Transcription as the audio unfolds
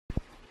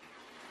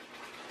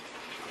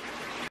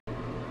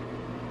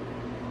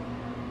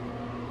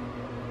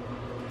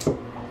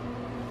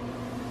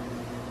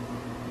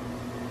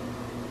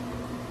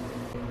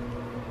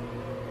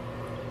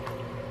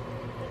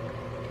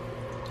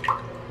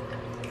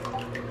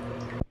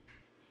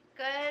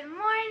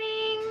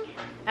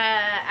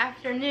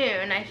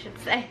11, I should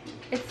say.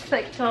 It's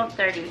like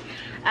 12:30.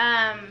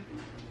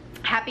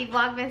 Happy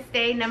Vlogmas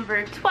day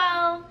number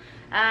 12.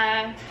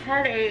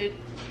 Had a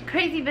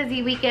crazy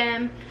busy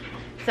weekend,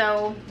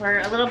 so we're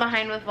a little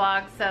behind with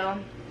vlogs, so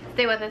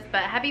stay with us.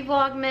 But happy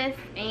Vlogmas.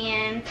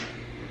 And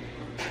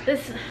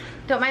this,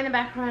 don't mind the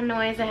background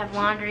noise, I have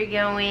laundry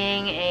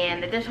going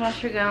and the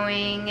dishwasher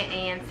going,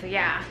 and so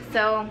yeah,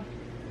 so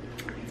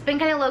it's been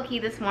kind of low-key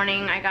this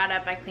morning. I got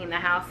up, I cleaned the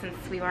house since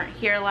we weren't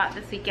here a lot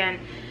this weekend,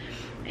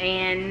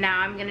 and now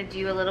I'm gonna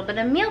do a little bit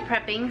of meal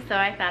prepping, so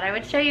I thought I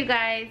would show you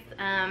guys.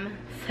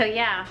 So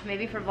yeah,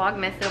 maybe for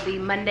Vlogmas it'll be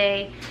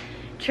Monday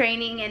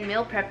training and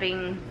meal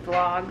prepping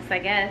vlogs, I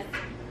guess.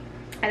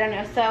 I don't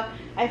know. So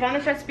I found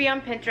this recipe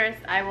on Pinterest.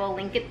 I will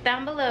link it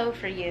down below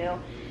for you.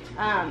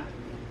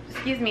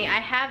 Excuse me, I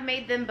have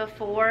made them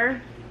before.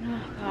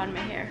 Oh god, my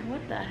hair,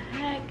 what the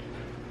heck?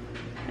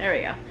 There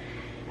we go.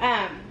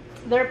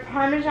 They're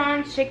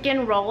Parmesan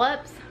chicken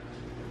roll-ups.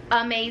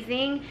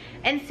 Amazing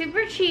and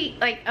super cheap,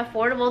 like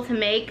affordable to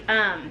make.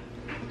 I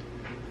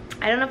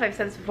don't know if I've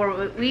said this before,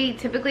 but we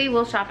typically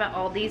will shop at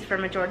Aldi's for a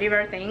majority of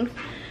our things.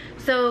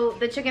 So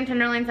the chicken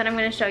tenderloins that I'm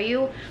going to show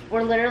you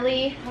were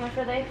literally, how much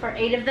are they? For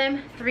 8 of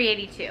them,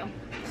 $3.82.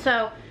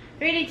 So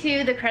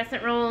 $3.82. The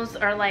crescent rolls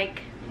are like,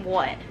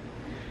 what?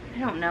 I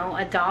don't know,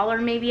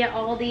 $1 maybe at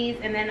Aldi's.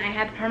 And then I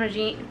had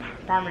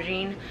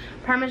Parmesan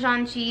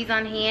cheese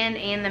on hand,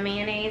 and the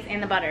mayonnaise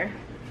and the butter.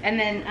 And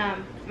then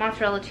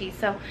mozzarella cheese.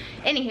 So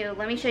anywho,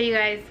 let me show you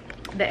guys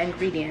the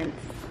ingredients.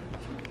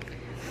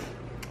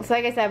 So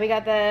like I said, we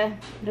got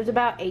there's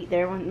about 8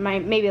 there,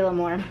 maybe a little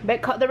more.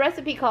 But the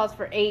recipe calls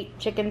for 8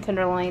 chicken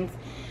tenderloins,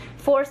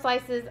 4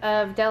 slices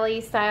of deli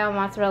style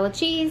mozzarella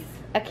cheese,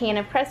 a can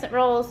of crescent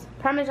rolls,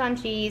 Parmesan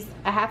cheese,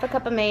 a half a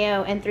cup of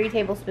mayo, and 3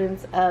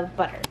 tablespoons of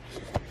butter.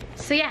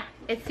 So yeah,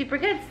 it's super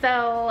good.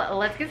 So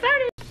let's get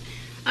started.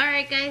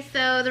 Alright guys,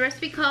 so the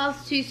recipe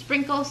calls to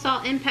sprinkle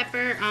salt and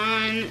pepper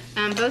on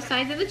both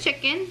sides of the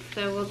chicken.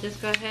 So we'll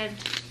just go ahead,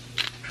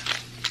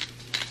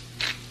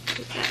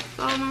 put that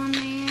salt on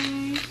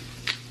there.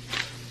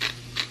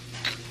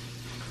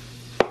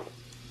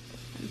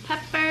 Some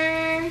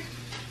pepper.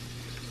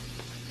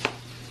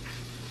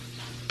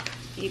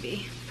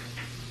 Maybe.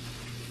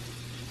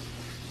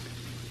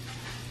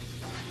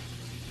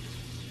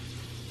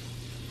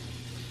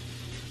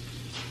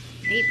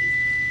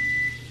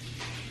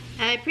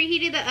 I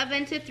preheated the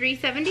oven to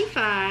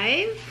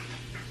 375,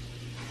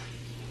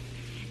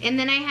 and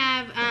then I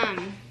have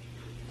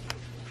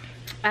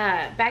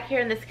back here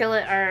in the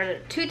skillet are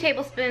 2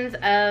 tablespoons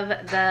of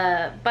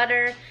the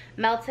butter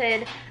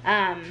melted.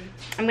 I'm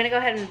gonna go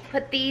ahead and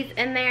put these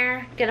in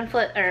there, get them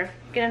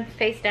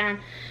face down,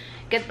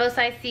 get both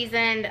sides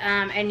seasoned,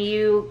 and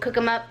you cook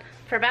them up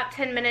for about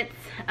 10 minutes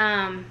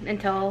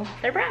until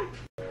they're brown.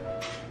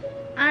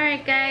 All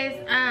right, guys.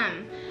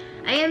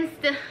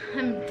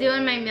 I'm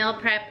doing my meal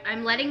prep.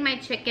 I'm letting my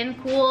chicken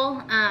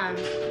cool.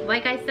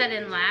 Like I said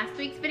in last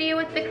week's video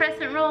with the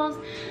crescent rolls,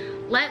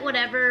 let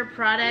whatever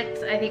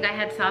product, I think I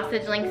had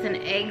sausage links and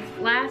eggs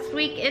last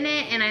week in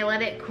it, and I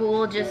let it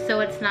cool just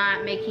so it's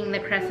not making the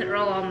crescent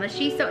roll all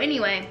mushy. So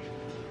anyway,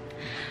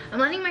 I'm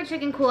letting my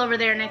chicken cool over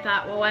there, and I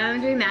thought, well, while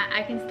I'm doing that,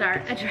 I can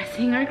start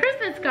addressing our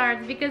Christmas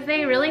cards because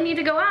they really need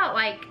to go out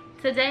like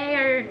today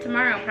or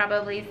tomorrow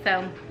probably.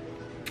 So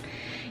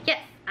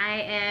yes,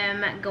 I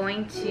am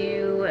going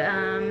to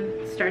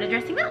start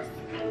addressing those.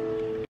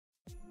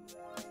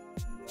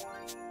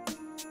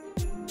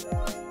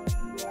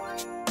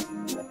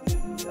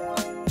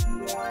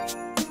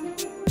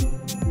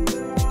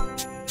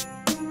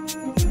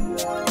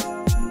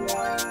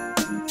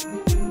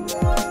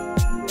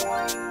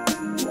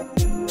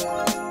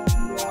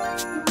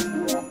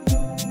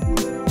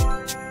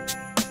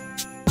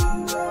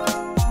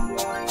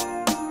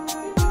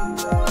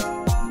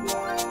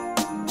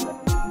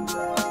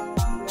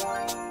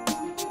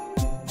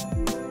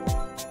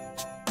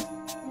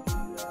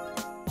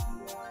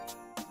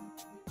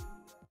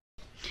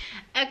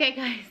 Okay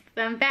guys,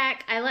 so I'm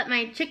back. I let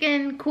my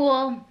chicken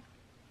cool.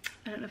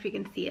 I don't know if you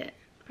can see it,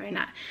 probably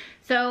not.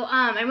 So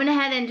I went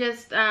ahead and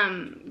just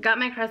got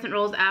my crescent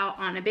rolls out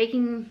on a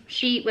baking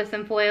sheet with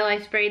some foil. I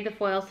sprayed the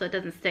foil so it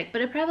doesn't stick,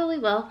 but it probably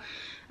will.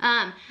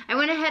 I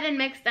went ahead and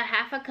mixed a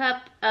half a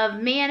cup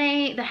of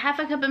mayonnaise,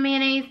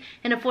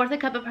 and a 1/4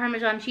 cup of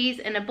Parmesan cheese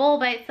in a bowl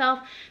by itself.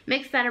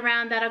 Mix that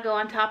around, that'll go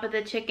on top of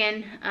the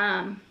chicken.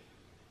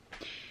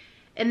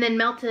 And then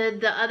melted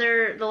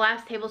the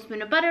last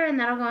tablespoon of butter, and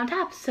that'll go on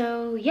top.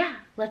 So yeah,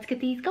 let's get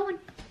these going.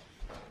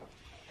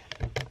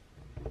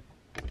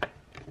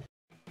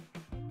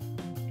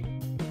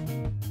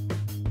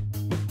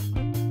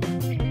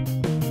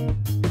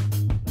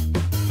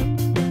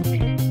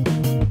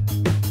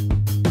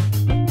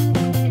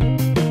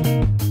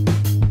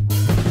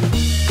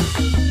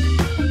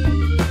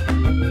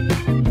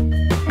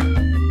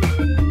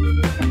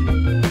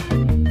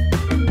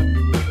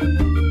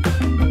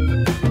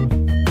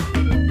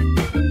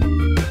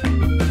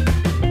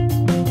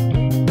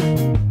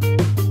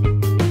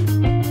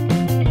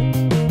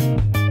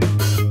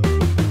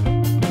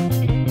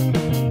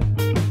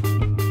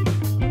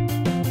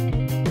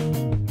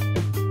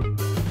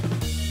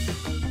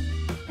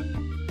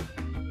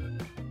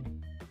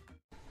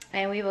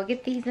 we'll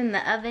get these in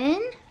the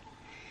oven.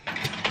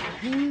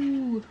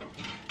 Ooh,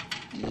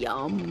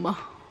 yum.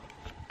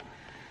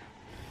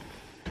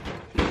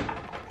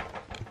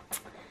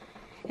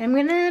 I'm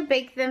gonna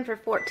bake them for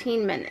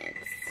 14 minutes.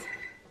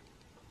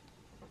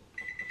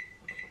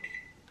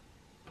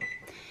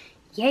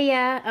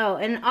 Yeah. Oh,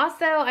 and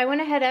also I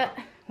went ahead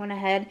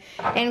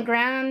and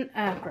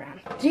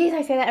Jeez,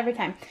 I say that every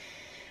time.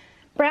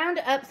 Browned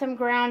up some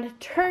ground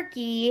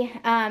turkey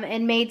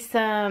and made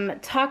some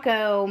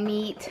taco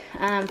meat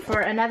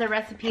for another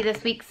recipe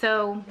this week.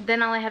 So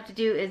then all I have to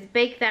do is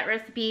bake that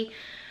recipe.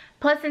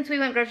 Plus, since we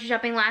went grocery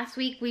shopping last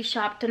week, we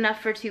shopped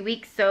enough for 2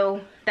 weeks,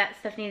 so that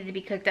stuff needed to be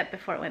cooked up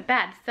before it went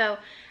bad. So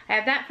I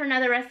have that for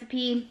another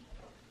recipe.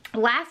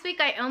 Last week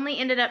I only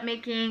ended up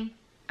making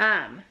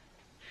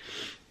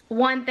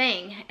one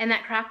thing, and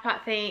that crock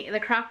pot thing, the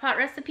crock pot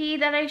recipe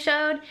that I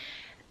showed,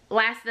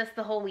 lasted us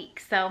the whole week.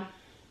 So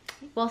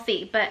we'll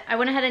see. But I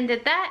went ahead and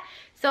did that.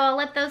 So I'll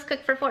let those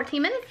cook for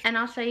 14 minutes, and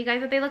I'll show you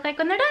guys what they look like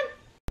when they're done.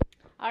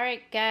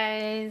 Alright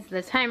guys,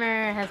 the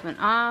timer has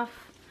went off.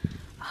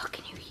 Oh,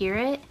 can you hear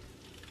it?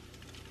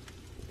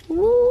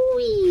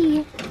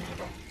 Woo-wee.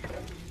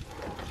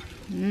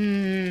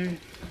 Mmm.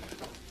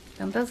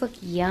 Don't those look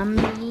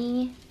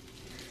yummy?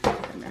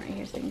 I'm right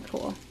here saying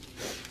cool.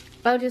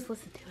 Oh, just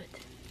listen to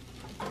it.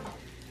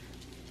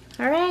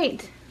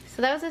 Alright.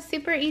 So that was a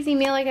super easy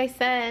meal, like I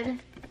said.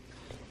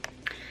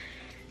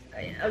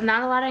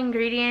 Not a lot of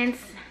ingredients.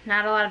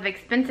 Not a lot of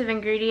expensive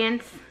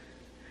ingredients.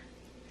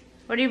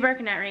 What are you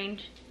barking at,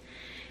 Range?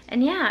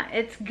 And yeah,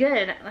 it's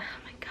good. Oh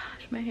my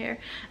gosh, my hair.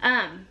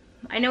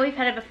 I know we've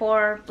had it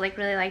before. Blake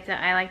really liked it.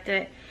 I liked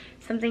it.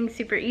 Something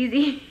super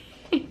easy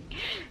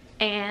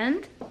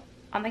and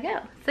on the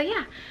go. So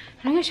yeah,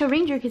 I'm gonna show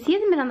Ranger because he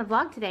hasn't been on the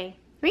vlog today.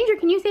 Ranger,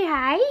 can you say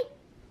hi?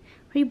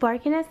 Were you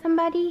barking at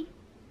somebody?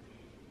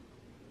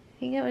 I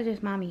think it was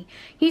just mommy.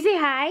 Can you say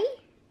hi?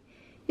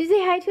 Did you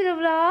say hi to the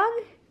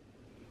vlog?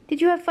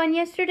 Did you have fun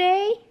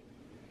yesterday?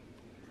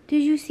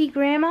 Did you see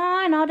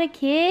grandma and all the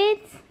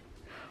kids?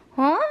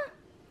 Huh?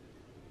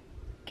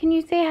 Can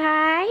you say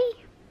hi?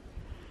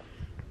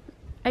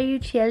 Are you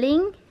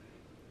chilling?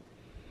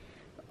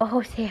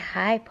 Oh, say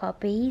hi,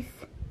 puppies.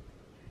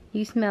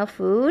 You smell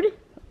food?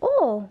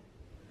 Oh,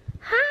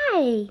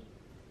 hi.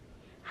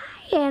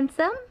 Hi,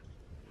 handsome.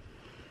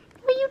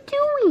 What are you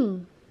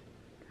doing?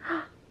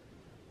 What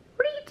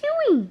are you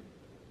doing?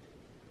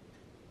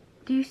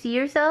 Do you see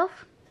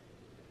yourself?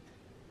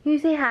 Can you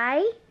say hi?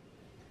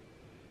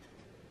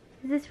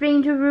 Is this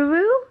Ranger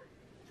Ruru?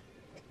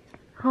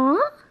 Huh?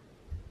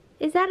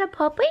 Is that a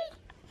puppy?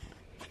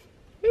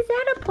 Is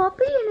that a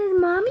puppy and his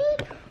mommy?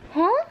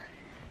 Huh?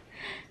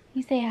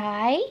 You say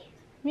hi?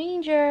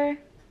 Ranger.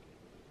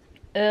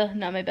 Ugh,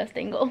 not my best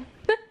angle.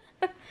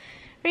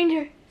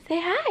 Ranger,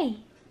 say hi.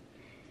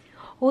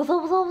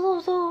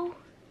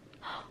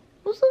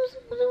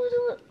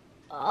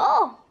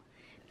 Oh,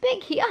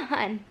 big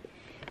yawn.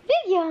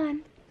 Big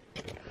yawn.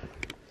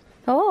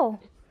 Oh.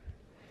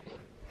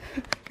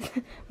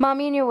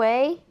 Mommy in your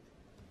way?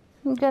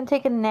 You gonna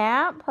take a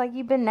nap? Like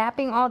you've been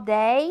napping all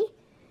day?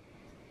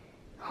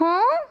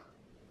 Huh?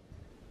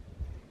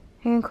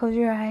 You gonna close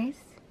your eyes?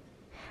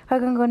 Are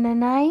you gonna go night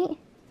night?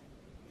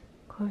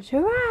 Close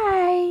your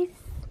eyes.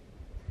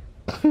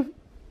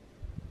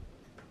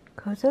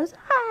 Close those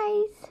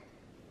eyes.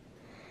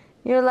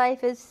 Your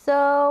life is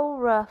so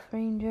rough,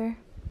 Ranger.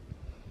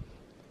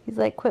 He's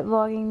like, quit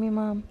vlogging me,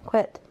 Mom.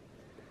 Quit.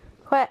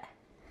 Quit.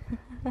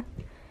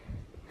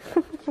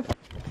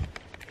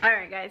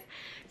 Alright, guys.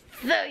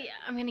 So, yeah,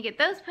 I'm gonna get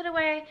those put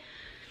away.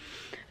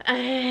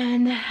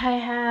 And I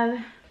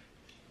have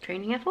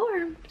training at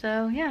 4.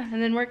 So, yeah,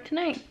 and then work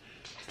tonight.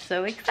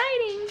 So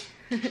exciting.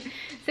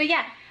 So,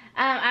 yeah.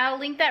 I'll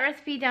link that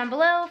recipe down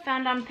below,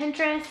 found on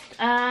Pinterest,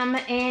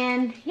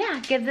 and yeah,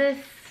 give this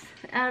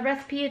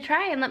recipe a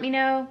try and let me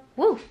know,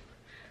 woo,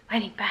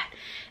 lighting bad,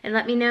 and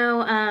let me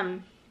know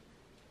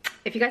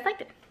if you guys liked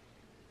it.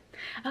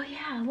 Oh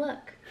yeah,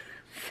 look,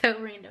 so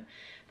random.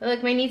 But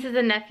look, my nieces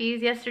and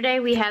nephews yesterday,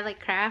 we had like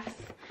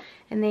crafts,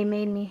 and they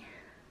made me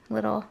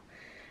little,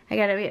 I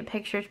gotta get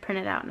pictures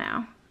printed out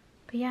now.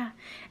 But yeah,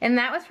 and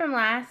that was from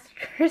last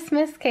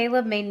Christmas.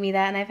 Caleb made me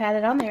that, and I've had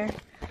it on there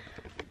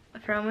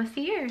for almost a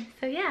year.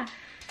 So yeah.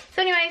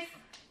 So anyways,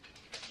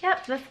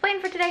 yep, that's the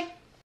plan for today.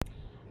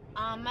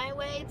 On my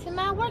way to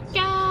my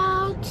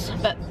workout.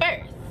 But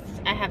first,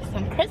 I have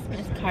some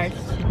Christmas cards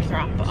to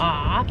drop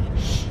off.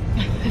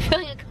 I'm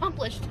feeling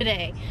accomplished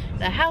today.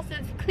 The house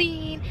is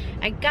clean.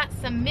 I got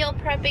some meal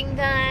prepping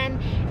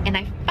done. And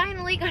I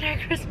finally got our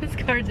Christmas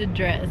cards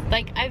addressed.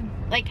 Like, I've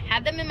like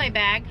had them in my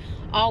bag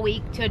all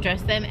week to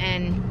address them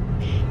and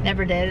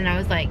never did. And I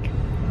was like,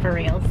 for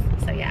reals.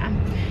 So yeah.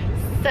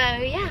 So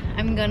yeah,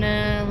 I'm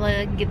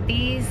gonna get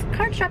these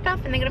cards dropped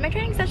off and then go to my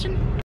training session.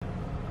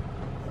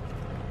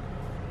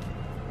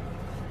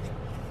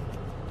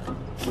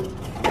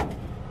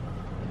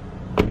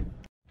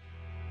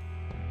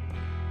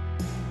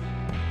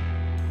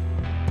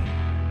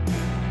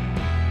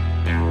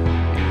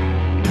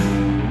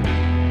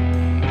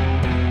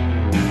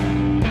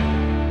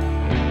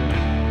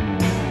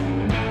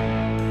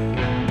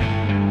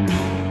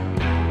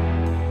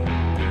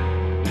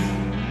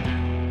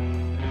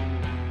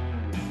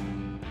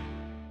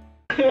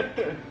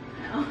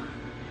 Uh-oh.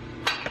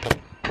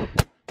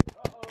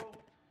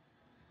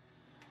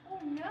 Oh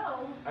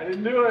no. I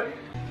didn't do it.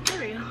 There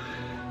we go.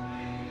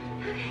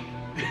 Okay.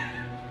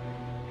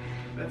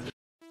 That's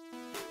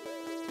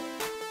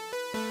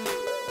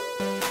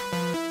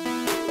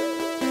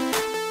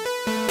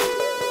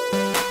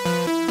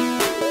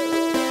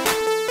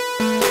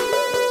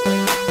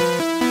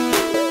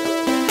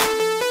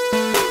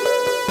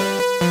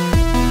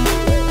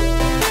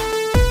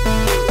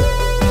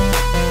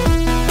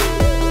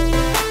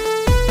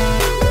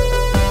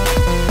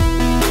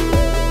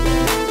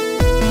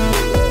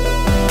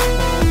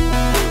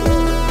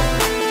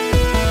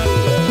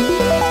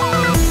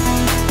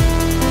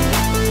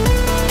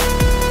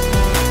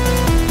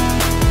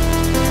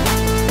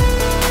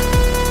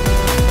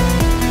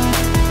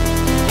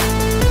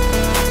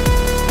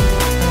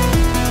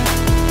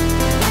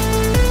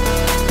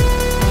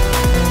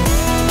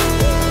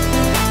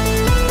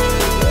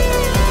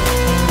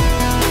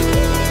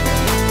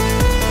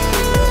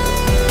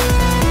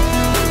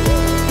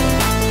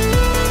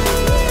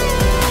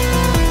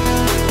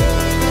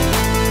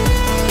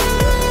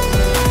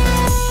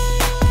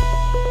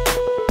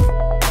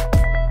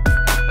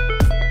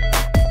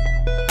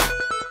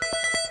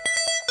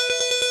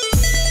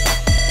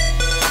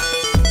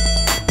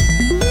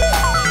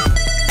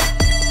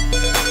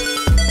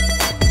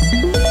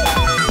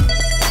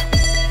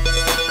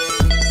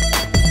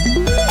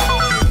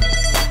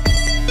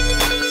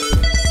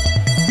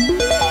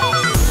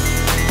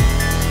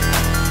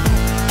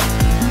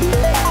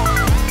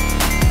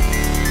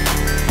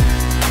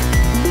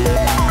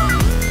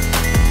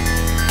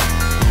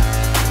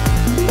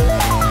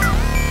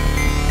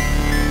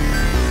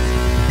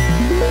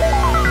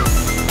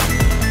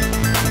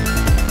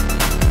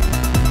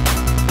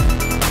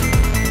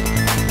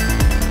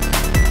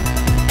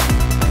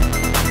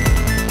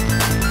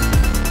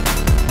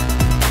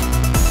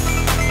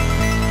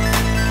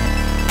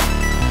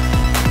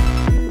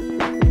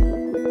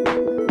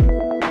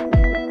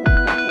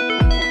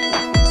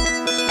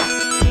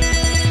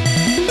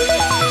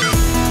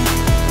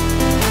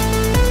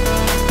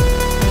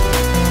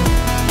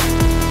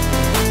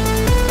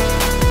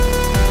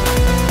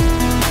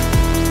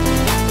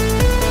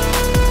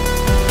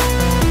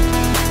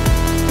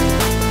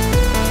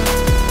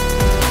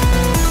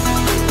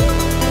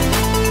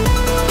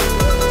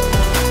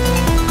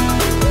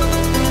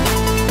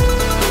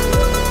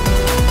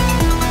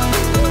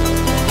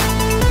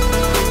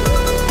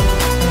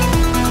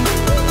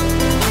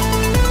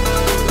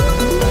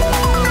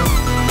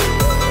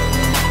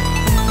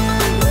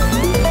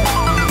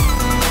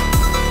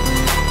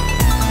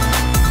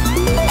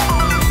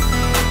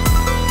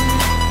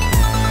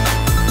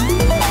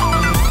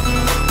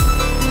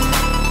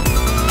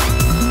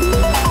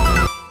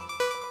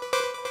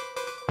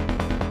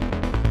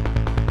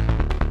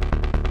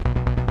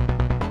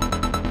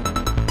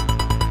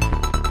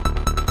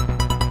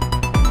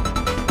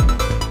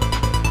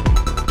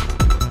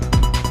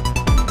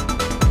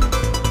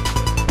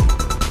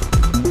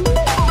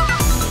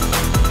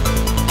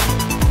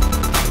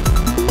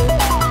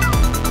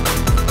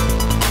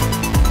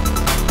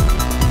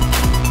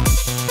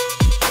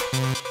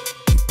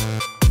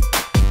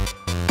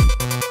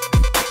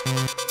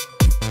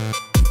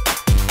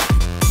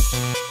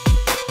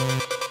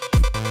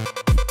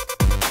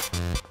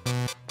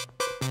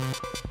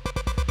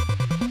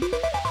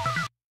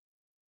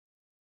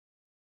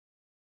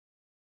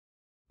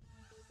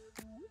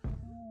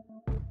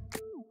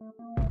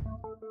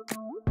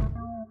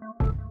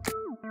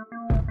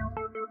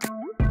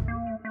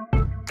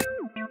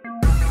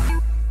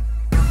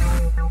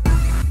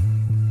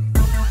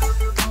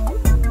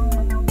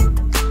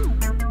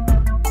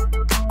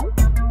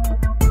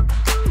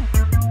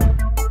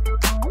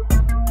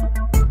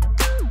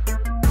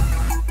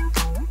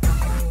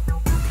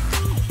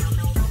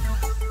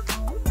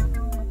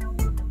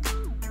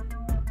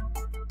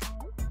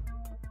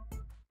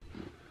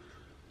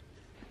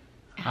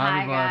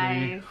Hi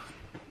guys.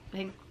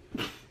 Big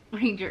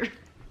Ranger.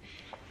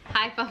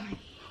 Hi Puppy.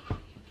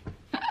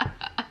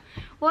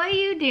 What are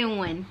you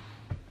doing?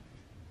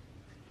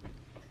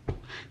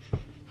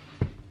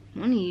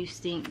 One of you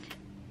stink.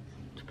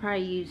 It's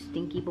probably you,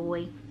 stinky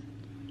boy.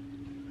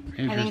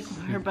 I think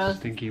we're both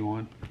stinky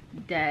one.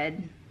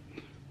 Dead.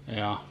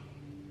 Yeah.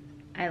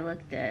 I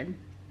look dead.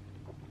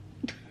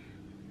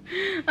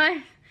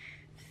 I'm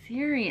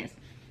serious.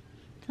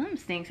 Something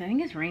stinks. I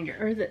think it's Ranger.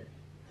 Or is it?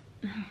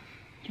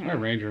 My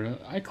Ranger.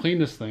 I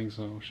cleaned this thing,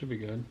 so it should be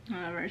good.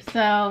 Whatever.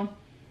 So,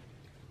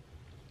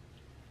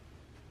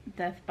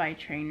 death by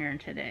trainer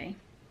today.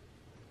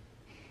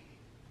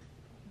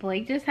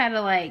 Blake just had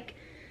to like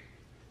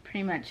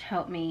pretty much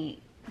help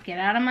me get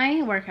out of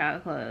my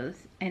workout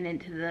clothes and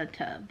into the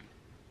tub.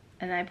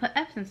 And I put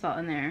Epsom salt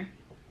in there.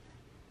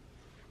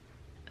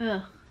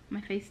 Ugh,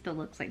 my face still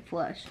looks like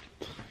flushed.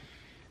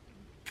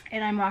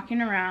 And I'm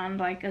walking around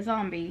like a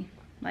zombie.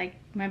 Like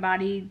my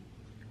body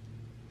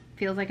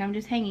feels like I'm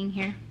just hanging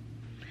here.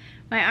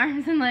 My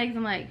arms and legs,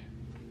 I'm like...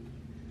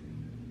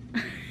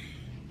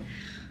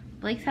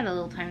 Blake's had a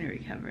little time to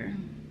recover.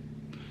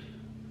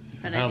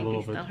 but I think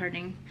he's still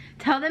hurting.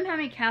 Tell them how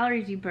many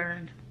calories you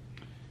burned.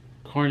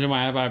 According to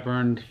my app, I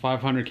burned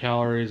 500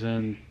 calories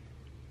in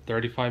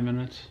 35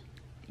 minutes.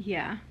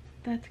 Yeah,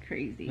 that's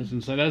crazy. That's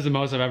insane. That's the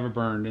most I've ever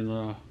burned in the,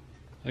 I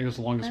think it's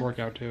the longest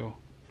workout too.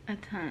 A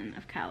ton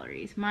of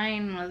calories.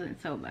 Mine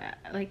wasn't so bad.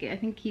 Like, I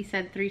think he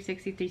said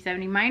 360,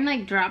 370. Mine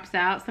like drops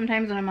out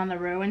sometimes when I'm on the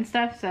row and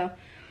stuff, so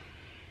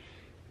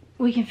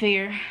we can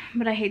figure.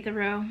 But I hate the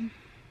row.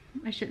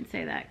 I shouldn't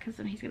say that because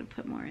then he's gonna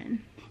put more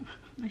in.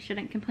 I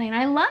shouldn't complain.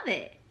 I love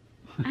it.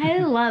 I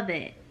love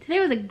it. Today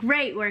was a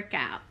great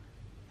workout.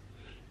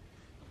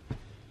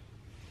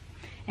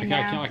 And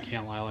I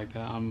can't lie like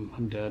that.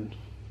 I'm dead.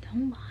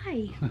 Don't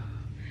lie.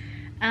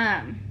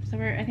 So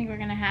I think we're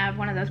gonna have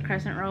one of those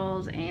crescent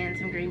rolls and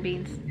some green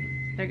beans.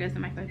 There goes the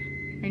microwave.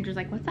 Ranger's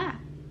like, what's that?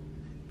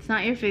 It's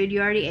not your food.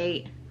 You already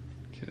ate.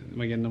 Am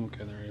I getting them?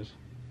 Okay, there he is.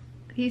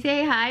 Can you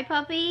say hi,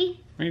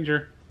 puppy?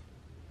 Ranger.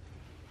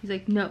 He's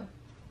like, no.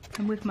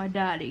 I'm with my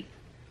daddy.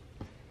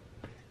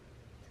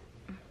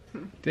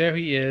 There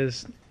he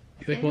is.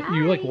 You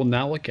will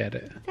not look at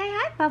it. Say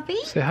hi, puppy.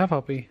 Say hi,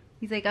 puppy.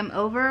 He's like, I'm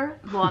over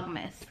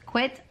Vlogmas.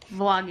 Quit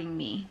vlogging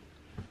me.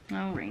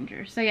 Oh,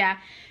 Ranger. So yeah,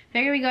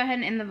 figure we go ahead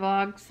and end the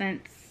vlog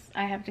since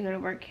I have to go to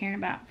work here in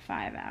about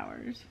 5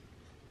 hours.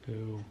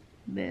 Boo.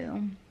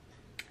 Boo.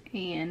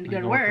 And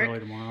go to work. Early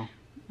tomorrow.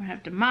 I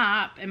have to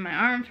mop, and my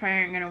arms probably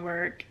aren't gonna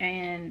work,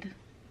 and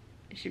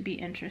it should be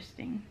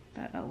interesting.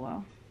 But oh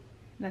well,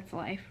 that's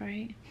life,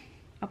 right?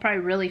 I'll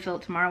probably really feel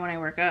it tomorrow when I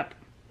wake up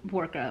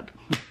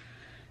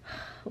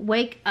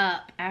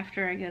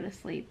after I go to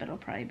sleep. It'll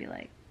probably be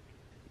like,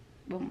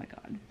 oh my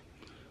god.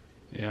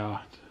 Yeah.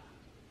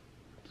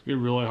 It's gonna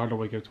be really hard to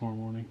wake up tomorrow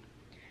morning.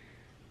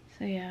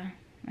 So yeah,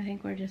 I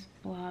think we're just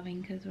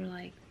blobbing because we're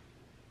like,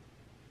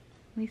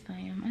 at least I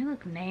am. I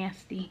look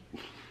nasty.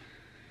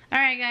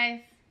 Alright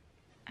guys,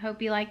 I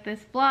hope you like this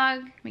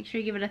vlog. Make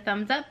sure you give it a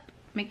thumbs up.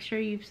 Make sure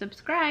you've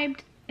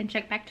subscribed and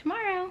check back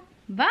tomorrow.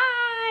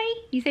 Bye!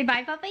 You say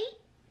bye, puppy?